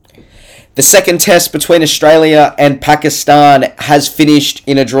The second test between Australia and Pakistan has finished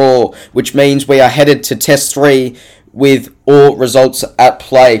in a draw, which means we are headed to test 3 with all results at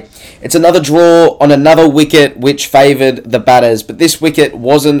play. It's another draw on another wicket which favoured the batters, but this wicket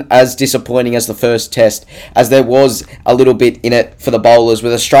wasn't as disappointing as the first test, as there was a little bit in it for the bowlers,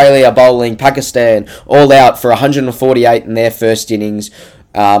 with Australia bowling Pakistan all out for 148 in their first innings.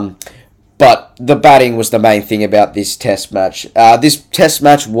 But the batting was the main thing about this test match. This test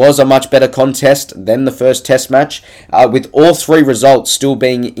match was a much better contest than the first test match, with all 3 results still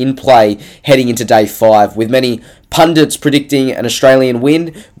being in play heading into day 5, with many pundits predicting an Australian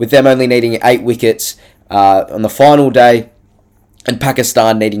win, with them only needing 8 wickets on the final day, and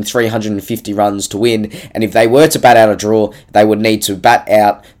Pakistan needing 350 runs to win. And if they were to bat out a draw, they would need to bat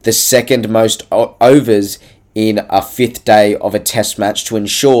out the second most overs in a 5th day of a test match to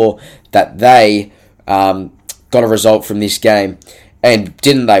ensure that they got a result from this game. And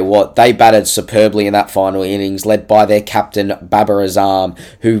didn't they what? They batted superbly in that final innings, led by their captain Babar Azam,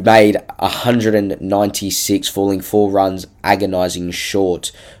 who made 196, falling 4 runs, agonising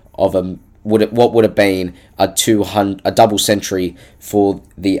short of what would have been a double century for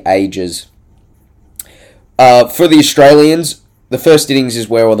the ages. For the Australians, the first innings is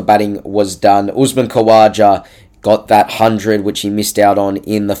where all the batting was done. Usman Khawaja got that 100, which he missed out on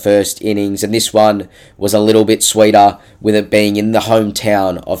in the first innings. And this one was a little bit sweeter, with it being in the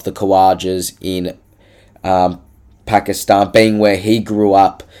hometown of the Khawajas in Pakistan, being where he grew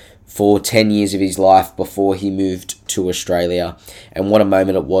up for 10 years of his life before he moved to Australia. And what a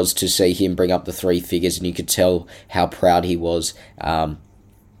moment it was to see him bring up the 3 figures, and you could tell how proud he was.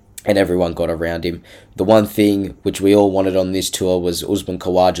 And everyone got around him. The one thing which we all wanted on this tour was Usman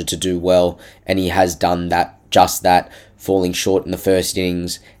Khawaja to do well, and he has done that, just that, falling short in the first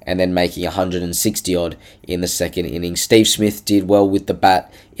innings and then making 160 odd in the second innings. Steve Smith did well with the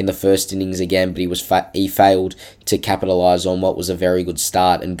bat in the first innings again, but he failed to capitalise on what was a very good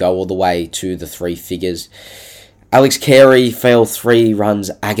start and go all the way to the 3 figures. Alex Carey fell 3 runs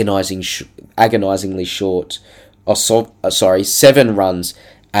agonisingly short. 7 runs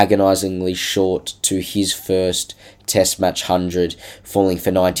agonisingly short to his first test match 100, falling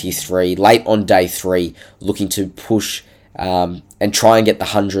for 93 late on day 3, looking to push and try and get the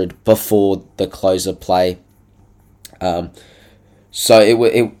 100 before the close of play. So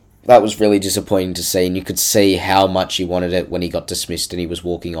that was really disappointing to see, and you could see how much he wanted it when he got dismissed and he was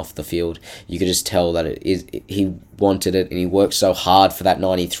walking off the field. You could just tell that he wanted it, and he worked so hard for that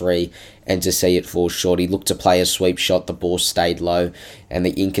 93, and to see it fall short. He looked to play a sweep shot, the ball stayed low, and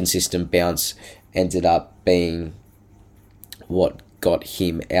the inconsistent bounce ended up being what got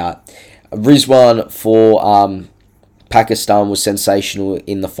him out. Rizwan for Pakistan was sensational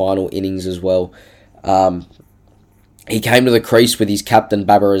in the final innings as well. He came to the crease with his captain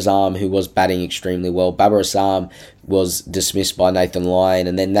Babar Azam, who was batting extremely well. Babar Azam was dismissed by Nathan Lyon,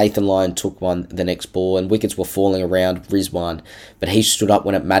 and then Nathan Lyon took one the next ball, and wickets were falling around Rizwan, but he stood up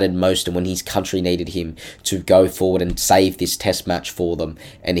when it mattered most and when his country needed him to go forward and save this test match for them,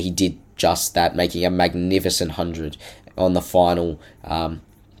 and he did just that, making a magnificent 100 on the final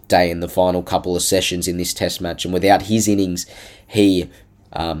day and the final couple of sessions in this test match. And without his innings,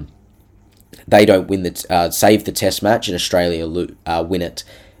 they don't win save the test match, and Australia win it.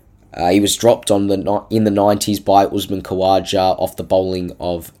 He was dropped in the 90s by Usman Khawaja off the bowling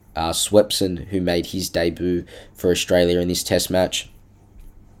of Swepson, who made his debut for Australia in this test match.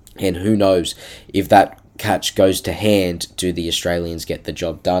 And who knows, if that catch goes to hand, do the Australians get the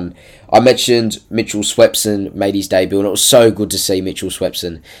job done? I mentioned Mitchell Swepson made his debut, and it was so good to see Mitchell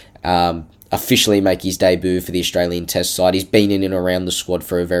Swepson officially make his debut for the Australian Test side. He's been in and around the squad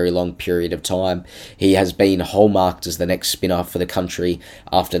for a very long period of time. He has been hallmarked as the next spinner for the country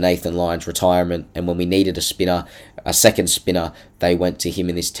after Nathan Lyon's retirement, and when we needed a second spinner, they went to him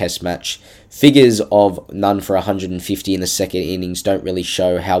in this test match. Figures of none for 150 in the second innings don't really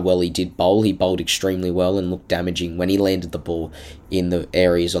show how well he did bowl. He bowled extremely well and looked damaging when he landed the ball in the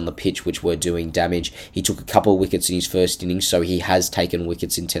areas on the pitch which were doing damage. He took a couple of wickets in his first innings, so he has taken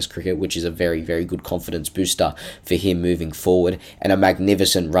wickets in Test cricket, which is a very, very good confidence booster for him moving forward, and a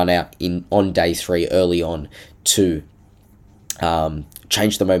magnificent run out on day 3 early on to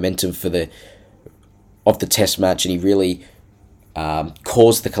change the momentum of the test match, and he really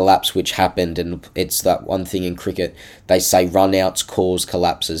caused the collapse which happened. And it's that one thing in cricket, they say run-outs cause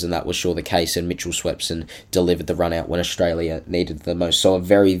collapses, and that was sure the case, and Mitchell Swepson delivered the run-out when Australia needed the most. So a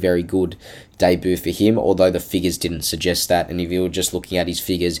very, very good debut for him, although the figures didn't suggest that. And if you were just looking at his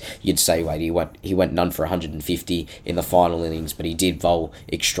figures, you'd say, wait, he went none for 150 in the final innings, but he did bowl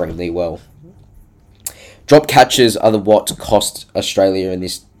extremely well. Drop catches are what cost Australia in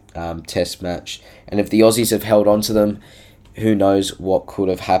this Test match. And if the Aussies have held on to them, who knows what could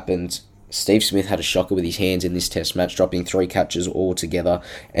have happened. Steve Smith had a shocker with his hands in this Test match, dropping 3 catches altogether,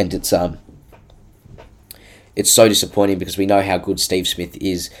 and it's so disappointing because we know how good Steve Smith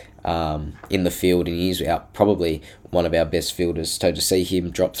is in the field, and he's probably one of our best fielders. So to see him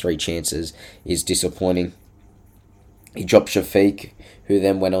drop 3 chances is disappointing. He dropped Shafiq, who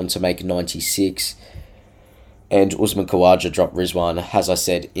then went on to make 96. And Usman Khawaja dropped Rizwan, as I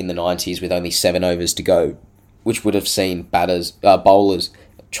said, in the 90s with only 7 overs to go, which would have seen bowlers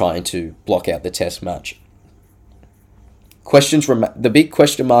trying to block out the Test match. The big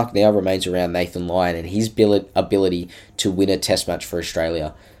question mark now remains around Nathan Lyon and his ability to win a Test match for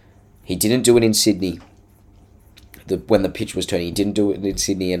Australia. He didn't do it in Sydney when the pitch was turning. He didn't do it in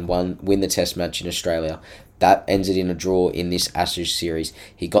Sydney and win the Test match in Australia. That ended in a draw in this Ashes series.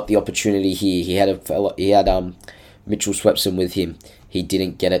 He got the opportunity here. He had Mitchell Swepson with him. He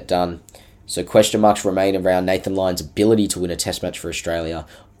didn't get it done. So question marks remain around Nathan Lyon's ability to win a Test match for Australia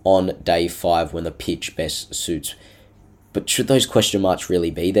on day 5 when the pitch best suits. But should those question marks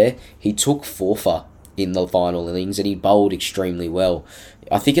really be there? He took 4 in the final innings and he bowled extremely well.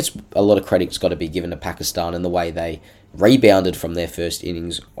 I think it's a lot of credit's got to be given to Pakistan and the way they rebounded from their first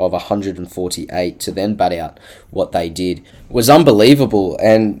innings of 148 to then bat out what they did was unbelievable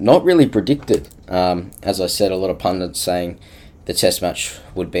and not really predicted. As I said, a lot of pundits saying the Test match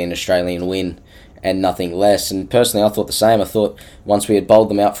would be an Australian win and nothing less. And personally, I thought the same. I thought once we had bowled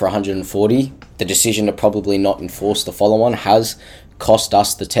them out for 140, the decision to probably not enforce the follow-on has cost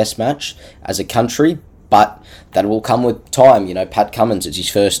us the Test match as a country, but that will come with time. You know, Pat Cummins, it's his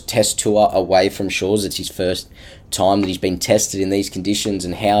first Test tour away from shores. It's his first time that he's been tested in these conditions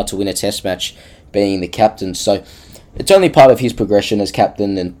and how to win a Test match being the captain. So it's only part of his progression as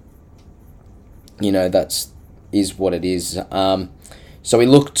captain, and, you know, is what it is. So we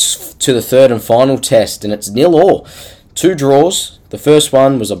looked to the third and final test, and it's 0-0. 2 draws. The first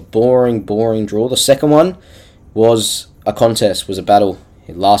one was a boring draw. The second one was a contest, was a battle.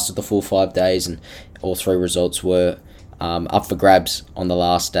 It lasted the full 5 days, and all 3 results were up for grabs on the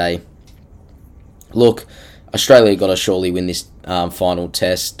last day. Look, Australia got to surely win this final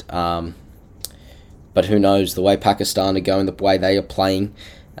test, but who knows? The way Pakistan are going, the way they are playing,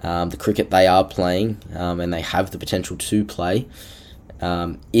 the cricket they are playing, and they have the potential to play,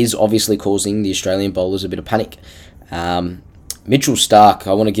 is obviously causing the Australian bowlers a bit of panic. Mitchell Starc,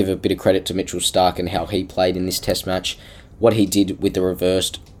 I want to give a bit of credit to Mitchell Starc and how he played in this Test match. What he did with the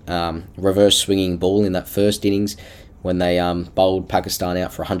reverse swinging ball in that first innings when they bowled Pakistan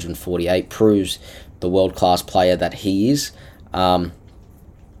out for 148 proves the world-class player that he is. And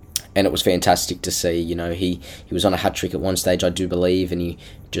it was fantastic to see. You know, he was on a hat-trick at one stage, I do believe, and he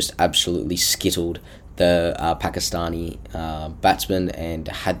just absolutely skittled the Pakistani batsmen and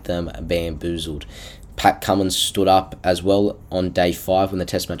had them bamboozled. Pat Cummins stood up as well on day 5 when the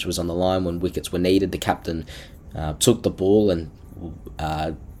Test match was on the line, when wickets were needed. The captain took the ball and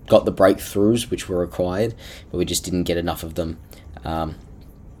got the breakthroughs which were required, but we just didn't get enough of them.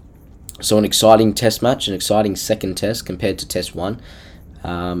 So an exciting Test match, an exciting second Test compared to Test 1,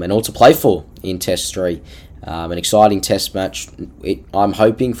 and all to play for in Test 3. An exciting Test match I'm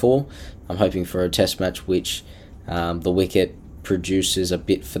hoping for a Test match which the wicket produces a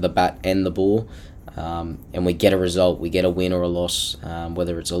bit for the bat and the ball, and we get a result, we get a win or a loss,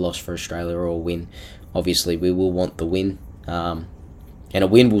 whether it's a loss for Australia or a win. Obviously, we will want the win, and a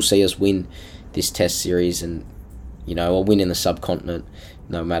win will see us win this Test series, and, you know, a win in the subcontinent,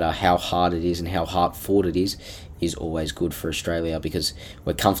 no matter how hard it is and how hard fought it is always good for Australia, because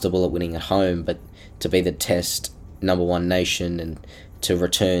we're comfortable at winning at home, but to be the Test number 1 nation and to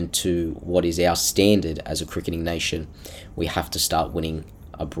return to what is our standard as a cricketing nation, we have to start winning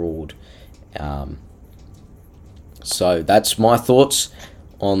abroad. So that's my thoughts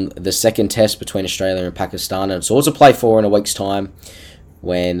on the second Test between Australia and Pakistan, and it's all to play for in a week's time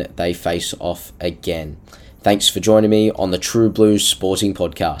when they face off again. Thanks for joining me on the True Blues Sporting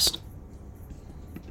Podcast.